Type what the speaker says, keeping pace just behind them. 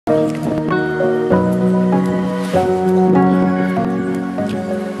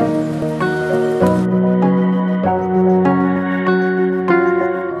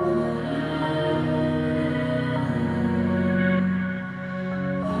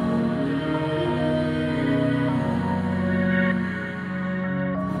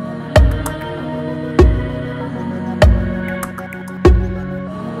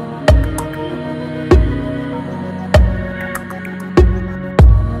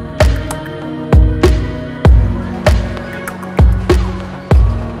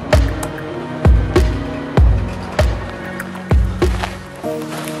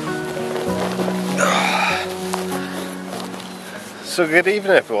So good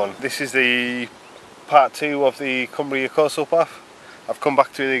evening everyone, this is the part 2 of the Cumbria Coastal Path. I've come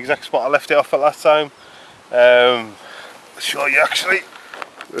back to the exact spot I left it off at last time. I'll show you actually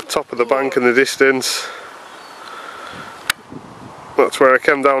the top of the bank in the distance. That's where I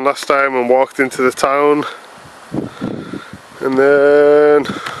came down last time and walked into the town, and then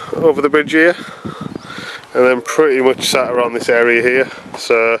over the bridge here, and then pretty much sat around this area here.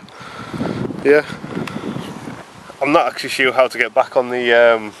 So yeah, I'm not actually sure how to get back on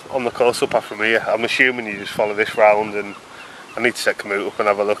the coastal path from here. I'm assuming you just follow this round, and I need to set commute up and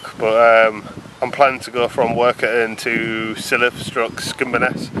have a look. But I'm planning to go from Workington to Silloth /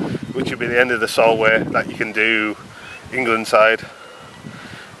 Cumbria, which will be the end of the Solway that you can do England side.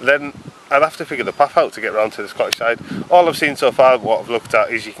 Then I'd have to figure the path out to get round to the Scottish side. All I've seen so far, what I've looked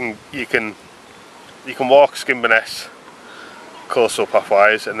at, is you can walk Skimbernes coastal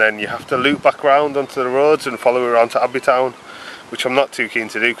pathwise, and then you have to loop back round onto the roads and follow around to Abbeytown, which I'm not too keen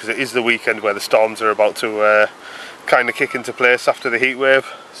to do because it is the weekend where the storms are about to kind of kick into place after the heat wave.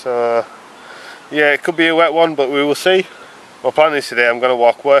 So yeah, it could be a wet one, but we will see. My plan is today I'm going to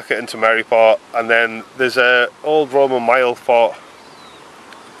walk Workington to Maryport, and then there's a old Roman mile fort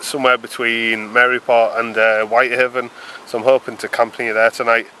somewhere between Maryport and Whitehaven, so I'm hoping to camp near there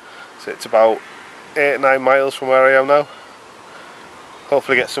tonight. So it's about 8-9 miles from where I am now.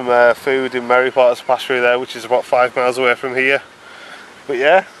 Hopefully get some food in Maryport as I pass through there, which is about 5 miles away from here. But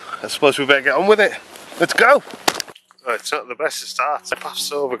yeah, I suppose we better get on with it. Let's go! Oh, it's not the best of starts. The path's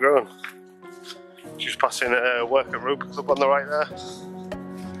so overgrown. Just passing Working Rugby Club on the right there.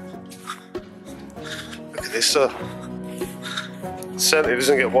 Look at this though. It certainly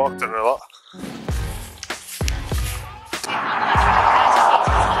doesn't get walked on a lot.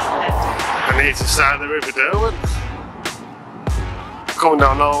 I need to start the River Derwent. Coming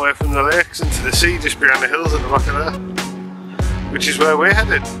down all the way from the lakes into the sea just behind the hills at the back of there, which is where we're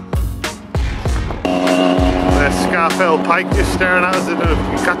headed. There's Scarfell Pike just staring at us. I don't know if you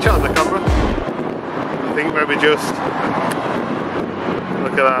can catch it on the camera. I think maybe just.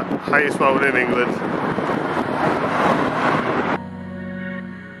 Look at that, highest mountain in England.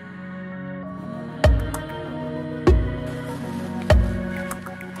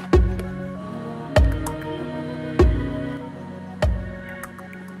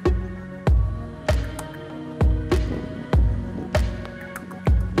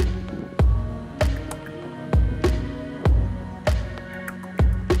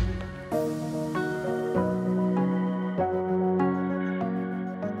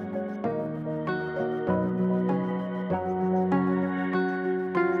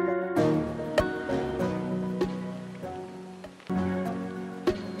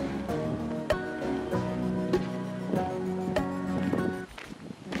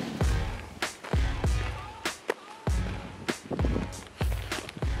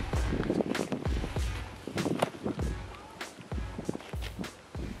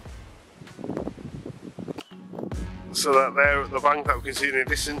 So that there at the bank that we can see in the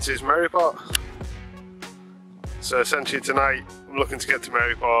distance is Maryport. So essentially tonight I'm looking to get to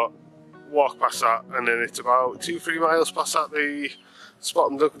Maryport, walk past that, and then it's about 2-3 miles past that the spot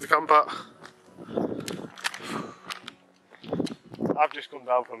I'm looking to camp at. I've just come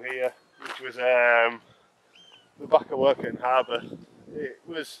down from here, which was the back of Workington Harbour. It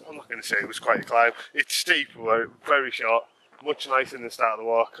was, I'm not going to say it was quite a climb. It's steep, but very short, much nicer than the start of the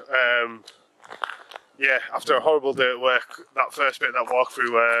walk. Yeah, after a horrible day at work, that first bit of that walk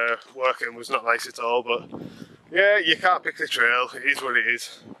through Working was not nice at all, but yeah, you can't pick the trail, it is what it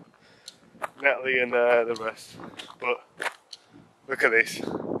is. Natalie and the rest. But look at this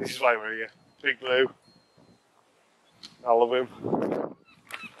is why we're here. Big Blue, I love him.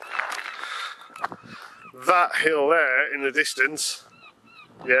 That hill there in the distance,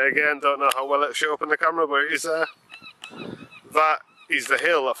 yeah, again, don't know how well it'll show up on the camera, but it is there. That is the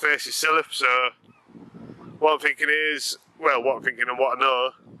hill that faces Silloth, so what I'm thinking is, well, what I'm thinking and what I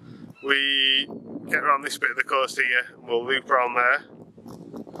know, we get around this bit of the coast here, and we'll loop around there,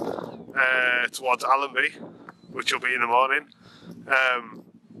 towards Allenby, which will be in the morning.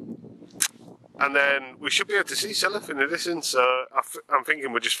 And then we should be able to see Silloth in the distance, so I'm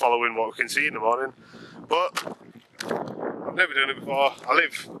thinking we're just following what we can see in the morning. But I've never done it before. I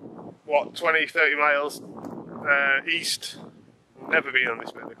live, what, 20-30 miles east. Never been on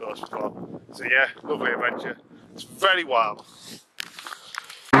this bit of the coast before. So yeah, lovely adventure. It's very wild.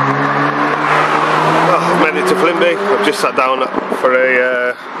 I've made it to Flimby. I've just sat down for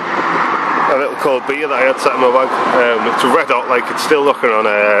a little cold beer that I had sat in my bag. It's red hot, like it's still looking on,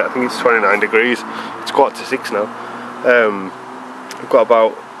 I think it's 29 degrees. It's 5:45 now. I've got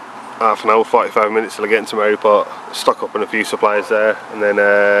about half an hour, 45 minutes till I get into Maryport, stock up on a few supplies there, and then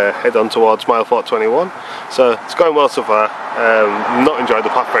head on towards mile 421. So it's going well so far. Not enjoyed the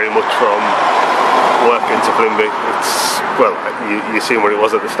path very much from Workington to Flimby. It's, well, you've seen where it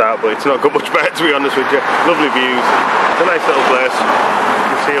was at the start, but it's not got much better, to be honest with you. Lovely views. It's a nice little place.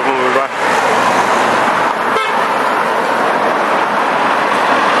 You'll see it when we're back.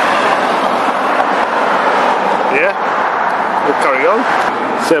 Yeah, we'll carry on.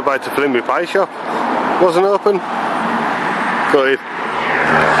 Say bye to Flimby Pie Shop. Wasn't open. Go ahead.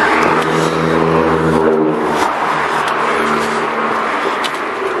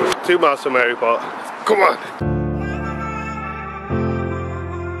 2 miles from Maryport. Come on.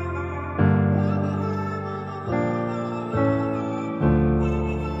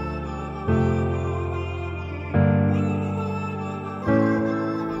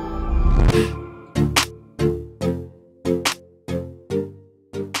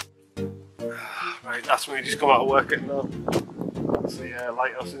 Right, that's me just come out of work now. That's the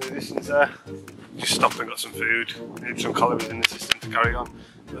lighthouse in the distance there. Just stopped and got some food. Need some calories in the system to carry on.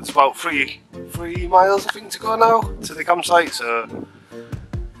 It's about 3 miles I think to go now to the campsite, so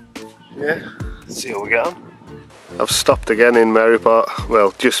yeah, let's see how we get on. I've stopped again in Maryport,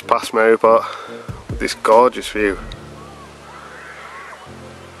 well just past Maryport, with this gorgeous view.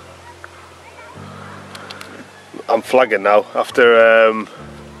 I'm flagging now after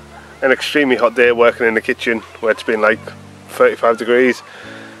an extremely hot day working in the kitchen where it's been like 35 degrees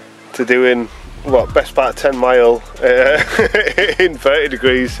to doing what, best part of 10 mile in 30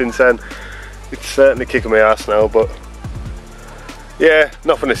 degrees since then. It's certainly kicking my ass now, but yeah,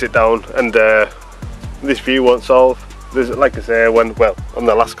 nothing to sit down, and this view won't solve. There's, like I say, on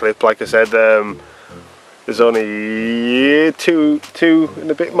the last clip, like I said, there's only two and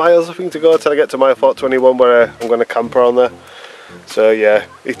a bit miles I think to go till I get to mile 421 where I'm going to camp around there. So yeah,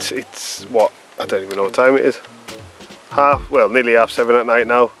 it's what, I don't even know what time it is. Nearly 7:30 at night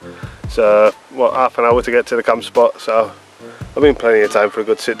now. So what, half an hour to get to the camp spot, so I've been plenty of time for a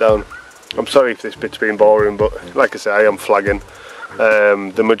good sit down. I'm sorry if this bit's been boring, but like I say, I am flagging.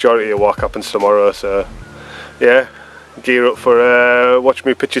 The majority of walk happens tomorrow, so yeah, gear up for watch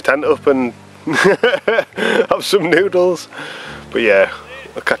me pitch a tent up and have some noodles. But yeah,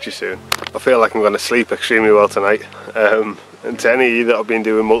 I'll catch you soon. I feel like I'm going to sleep extremely well tonight. And to any of you that have been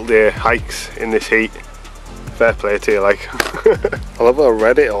doing multi-day hikes in this heat, fair play to you, like. I love how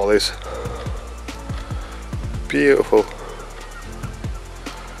red it all is. Beautiful.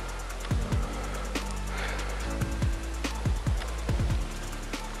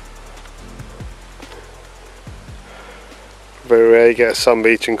 Very rare you get a sand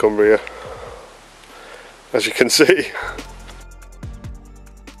beach in Cumbria, as you can see.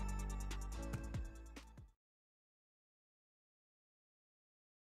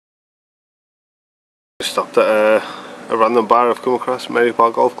 Stopped at a random bar I've come across,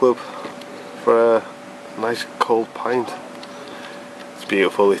 Maryport Golf Club, for a nice cold pint. It's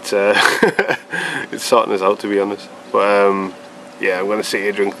beautiful. It's it's sorting us out, to be honest. But yeah, I'm going to sit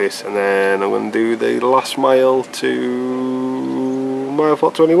here, drink this, and then I'm going to do the last mile to mile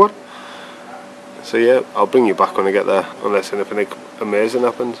 421. So yeah, I'll bring you back when I get there, unless anything amazing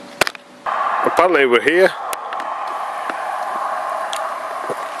happens. Apparently we're here.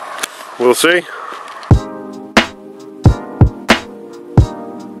 We'll see.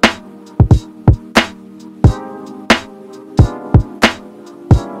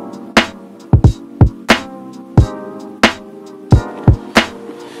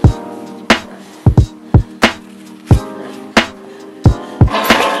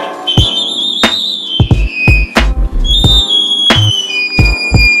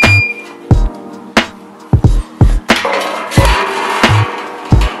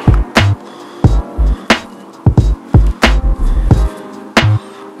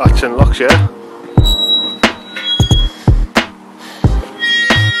 Latch and locks, yeah.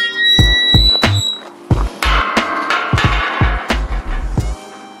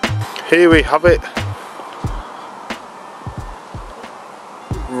 Here we have it.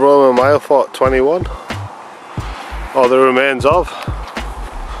 Roman mile fort 21, or the remains of.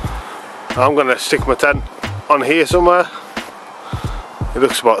 I'm going to stick my tent on here somewhere. It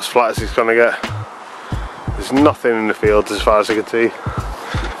looks about as flat as it's going to get. There's nothing in the fields as far as I can see.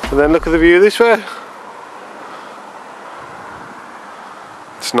 And then look at the view this way.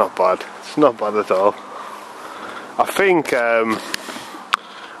 It's not bad. It's not bad at all. I think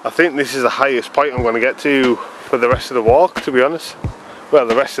this is the highest point I'm going to get to for the rest of the walk, to be honest. Well,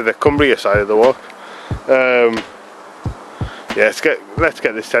 the rest of the Cumbria side of the walk. Yeah, let's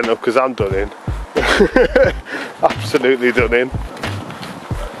get this tent up because I'm done in. Absolutely done in.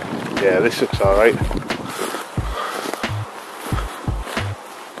 Yeah, this looks alright.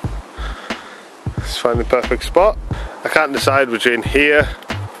 Let's find the perfect spot. I can't decide between here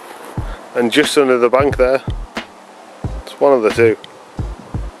and just under the bank there. It's one of the two.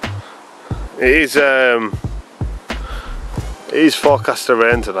 It is forecast to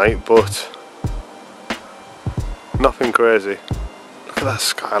rain tonight, but nothing crazy. Look at that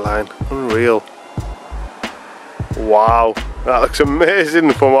skyline, unreal. Wow, that looks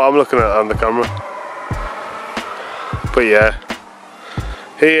amazing from what I'm looking at on the camera. But yeah,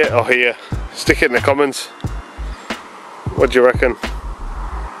 here or here, stick it in the comments. What do you reckon?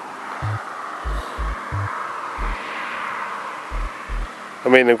 I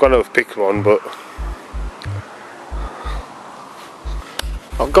mean, I'm going to have picked one, but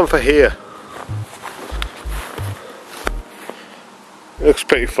I've gone for here. It looks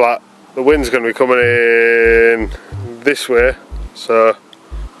pretty flat. The wind's going to be coming in this way, so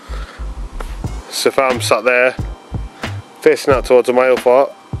if I'm sat there facing out towards a mile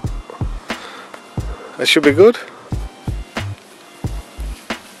fort, it should be good.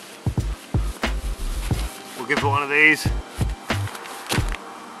 We'll give it one of these.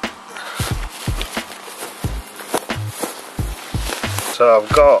 So I've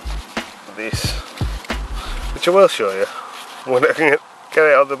got this, which I will show you when I can get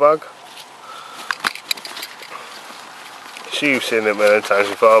it out of the bag. You've seen it many times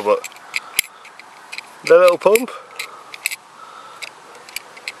before, but the little pump,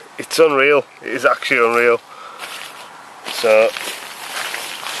 it's unreal. It is actually unreal. So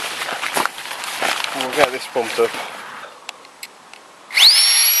we'll get this pumped up.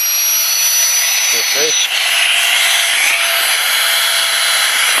 Okay.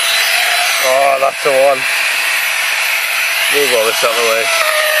 Oh, that's the one. Move all this out of the way.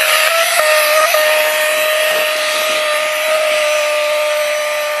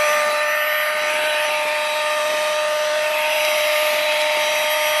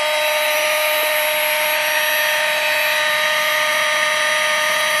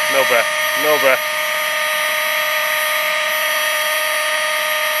 No breath, no breath.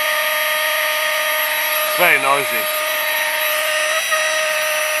 It's very noisy.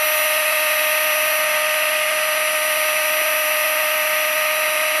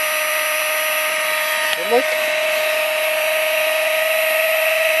 Look.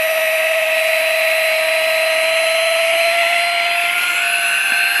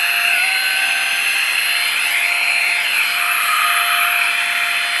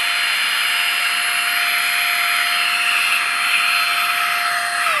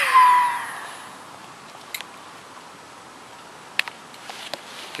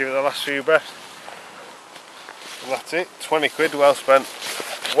 Give it the last few breaths. And that's it, 20 quid well spent.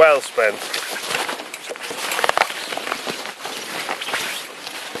 Well spent.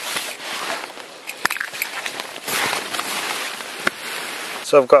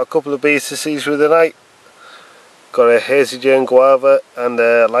 So I've got a couple of beers to see through the night. Got a Hazy Jane Guava and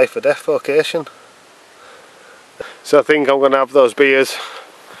a Life or Death vocation. So I think I'm going to have those beers,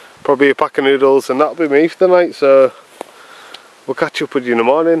 probably a pack of noodles, and that'll be me for the night. So we'll catch up with you in the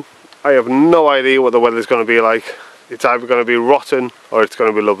morning. I have no idea what the weather's going to be like. It's either going to be rotten or it's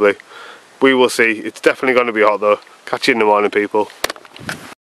going to be lovely. We will see. It's definitely going to be hot though. Catch you in the morning, people.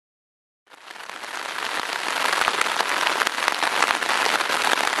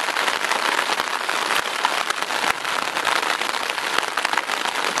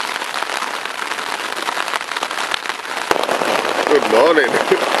 Good morning.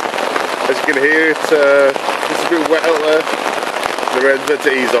 As you can hear, it's a bit wet out there. The rain's meant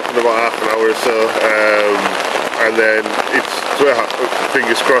to ease off in about half an hour or so, and then it's,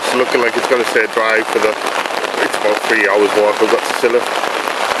 fingers crossed, looking like it's going to stay dry for it's about 3 hours walk I've got to Silloth.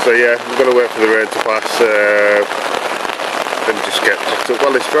 So yeah, we're going to wait for the rain to pass and just get packed up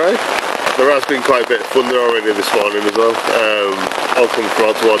while it's dry. There has been quite a bit of thunder already this morning as well, all coming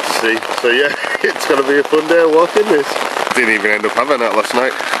from out towards the sea. So yeah, it's going to be a fun day walking this. Didn't even end up having that last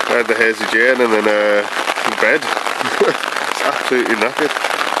night. I had the Hazy Jane and then bed. It's absolutely knackered.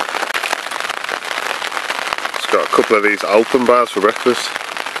 couple of these Alpen bars for breakfast.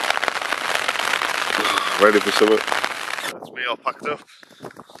 Ready for summer. That's me all packed up.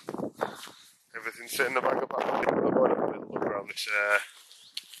 Everything's sitting in the bag of back. I'm going to have a little look around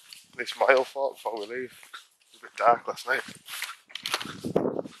this mile fort before we leave. It was a bit dark last night.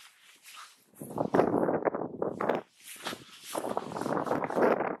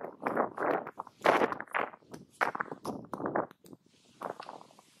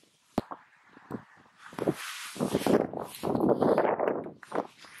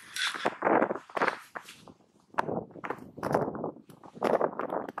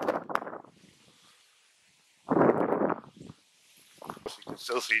 So you can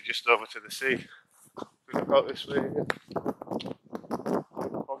still see just over to the sea. We look out this way here.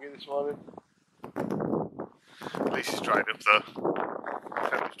 Foggy this morning. At least it's dried up though. The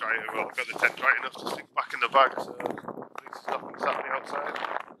tent was dry. Well, I've got the tent dry enough to stick back in the bag, so at least it's nothing sat me outside.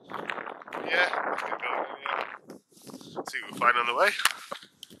 Yeah, let's get going anyway. See what we find on the way.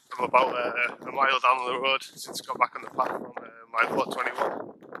 I'm about a mile down the road since I got back on the path from mile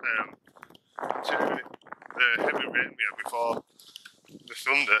 421. Considering the heavy rain we had before the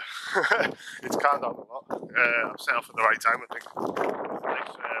thunder, it's calmed down a lot. I've set off at the right time, I think. It's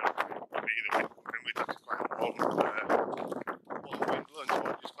nice, the wind is actually quite warm. Warm wind blowing towards you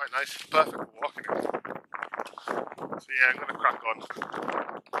is quite nice. Perfect for walking. So yeah, I'm going to crack on.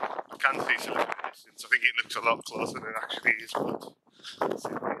 I can see Silloth in the distance. I think it looks a lot closer than it actually is, but let's see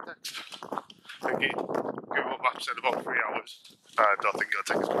what it next. I think Google Maps said about 3 hours. I don't think it'll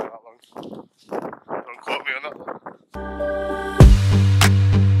take us quite that long. Don't quote me on that.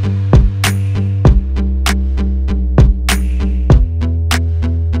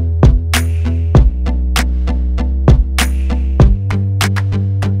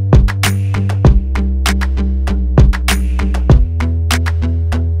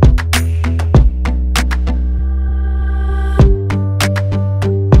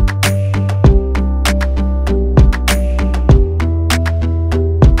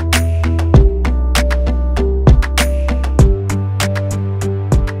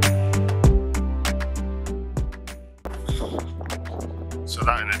 So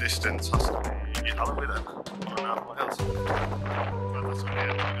that in the distance has to be Solway then, 1.5 miles. Well, that's what it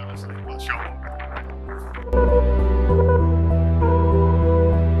is, honestly, we'll show them.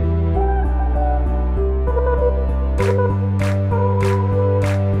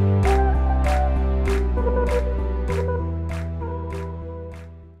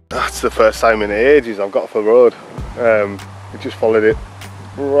 That's the first time in ages I've got off the road. We just followed it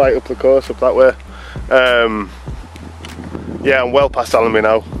right up the coast, up that way. Yeah, I'm well past Allenby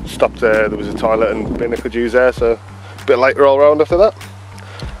now. Stopped there was a toilet and bit of juice there, so a bit lighter all round after that.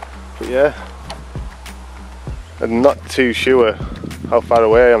 But yeah, I'm not too sure how far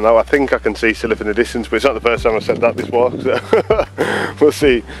away I am now. I think I can see Silloth in the distance, but it's not the first time I've said that this walk, so we'll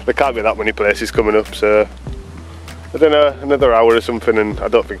see. There can't be that many places coming up, so I don't know, another hour or something, and I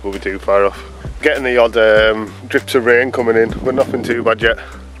don't think we'll be too far off. Getting the odd drips of rain coming in, but nothing too bad yet.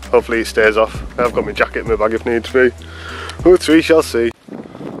 Hopefully it stays off. I've got my jacket in my bag if needs be. But we shall see.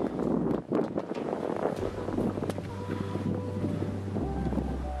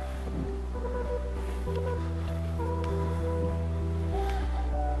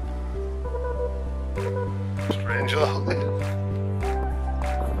 Strange little thing.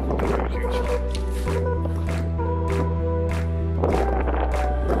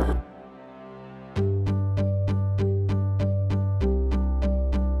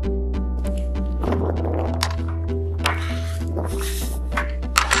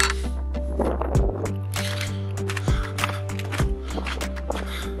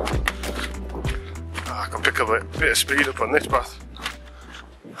 I can pick up a bit of speed up on this path.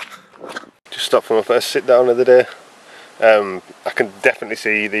 Just stopped for my first sit down of the day. I can definitely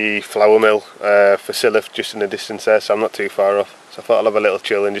see the flour mill for Silloth just in the distance there, so I'm not too far off. So I thought I'll have a little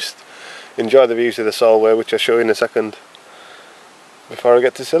chill and just enjoy the views of the Solway, which I'll show you in a second before I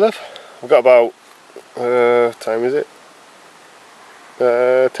get to Silloth. I've got about, what time is it?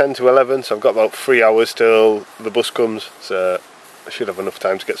 10 to 11, so I've got about 3 hours till the bus comes, so I should have enough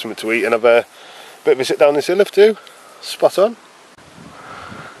time to get something to eat and have a bit of a sit down in Silloth too. Spot on.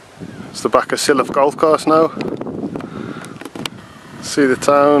 It's the back of Silloth golf course now. See the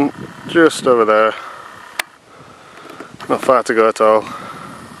town just over there. Not far to go at all.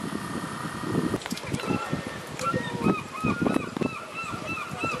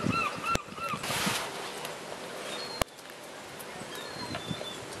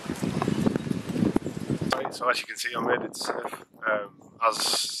 Right, so as you can see, I made it to Silloth.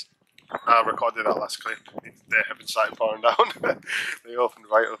 As I recorded that last clip, they haven't started pouring down. They opened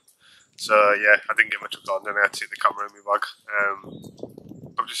right up. So yeah, I didn't get much recording. I had to take the camera in my bag.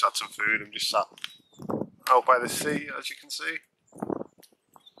 I've just had some food. I'm just sat out by the sea, as you can see.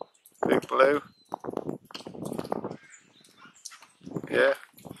 Big blue. Yeah,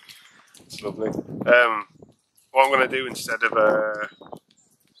 it's lovely. What I'm going to do instead of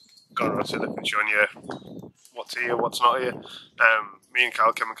going around Silloth and showing you what's here, what's not here, me and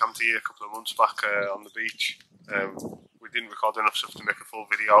Cal came and camped here a couple of months back on the beach. We didn't record enough stuff to make a full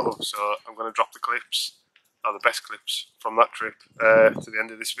video out of, so I'm going to drop the clips, or the best clips from that trip, to the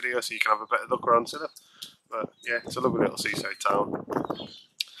end of this video so you can have a better look around Silloth. But yeah, it's a lovely little seaside town.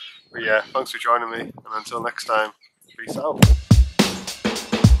 But yeah, thanks for joining me, and until next time, peace out.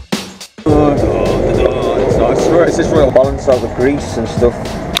 It's this real balance out with grease and stuff.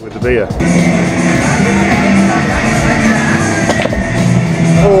 With the beer.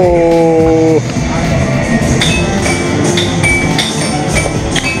 Oh!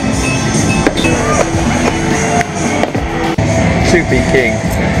 Soupy King.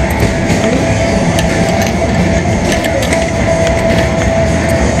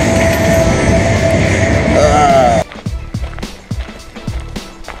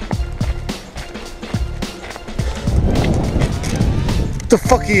 What the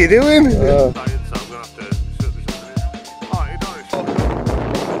fuck are you doing?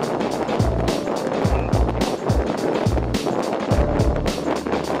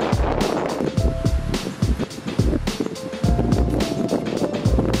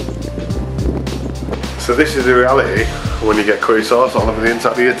 So this is the reality when you get curry sauce all over the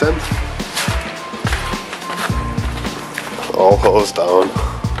inside of your tent. All hose down.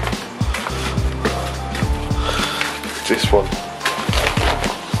 This one.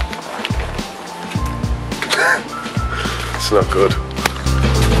 It's not good.